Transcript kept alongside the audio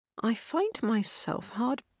I find myself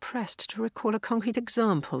hard-pressed to recall a concrete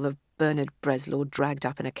example of Bernard Bresslaw dragged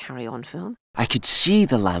up in a carry-on film. I could see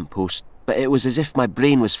the lamppost, but it was as if my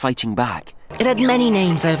brain was fighting back. It had many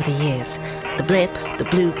names over the years. The blip, the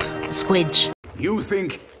bloop, the squidge. You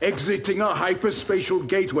think exiting a hyperspatial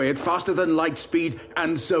gateway at faster than light speed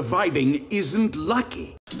and surviving isn't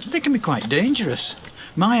lucky? They can be quite dangerous.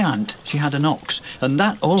 My aunt, she had an ox, and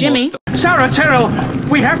that almost... Jimmy? Sarah Terrell,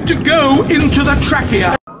 we have to go into the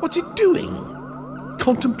trachea. What's it doing?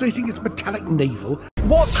 Contemplating its metallic navel?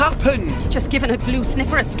 What's happened? Just giving a glue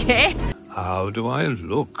sniffer a scare. How do I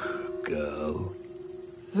look, girl?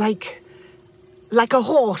 Like a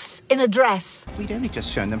horse in a dress. We'd only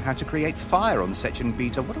just shown them how to create fire on section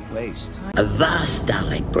beta. What a waste. A vast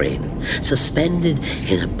Dalek brain, suspended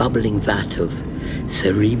in a bubbling vat of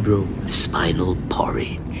cerebro-spinal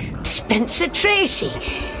porridge. Spencer Tracy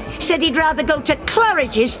said he'd rather go to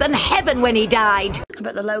Claridge's than heaven when he died. I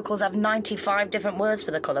bet the locals have 95 different words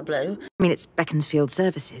for the colour blue. I mean, it's Beaconsfield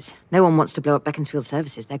Services. No one wants to blow up Beaconsfield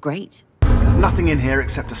Services. They're great. There's nothing in here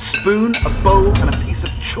except a spoon, a bowl, and a piece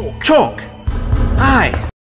of chalk. Chalk? Aye,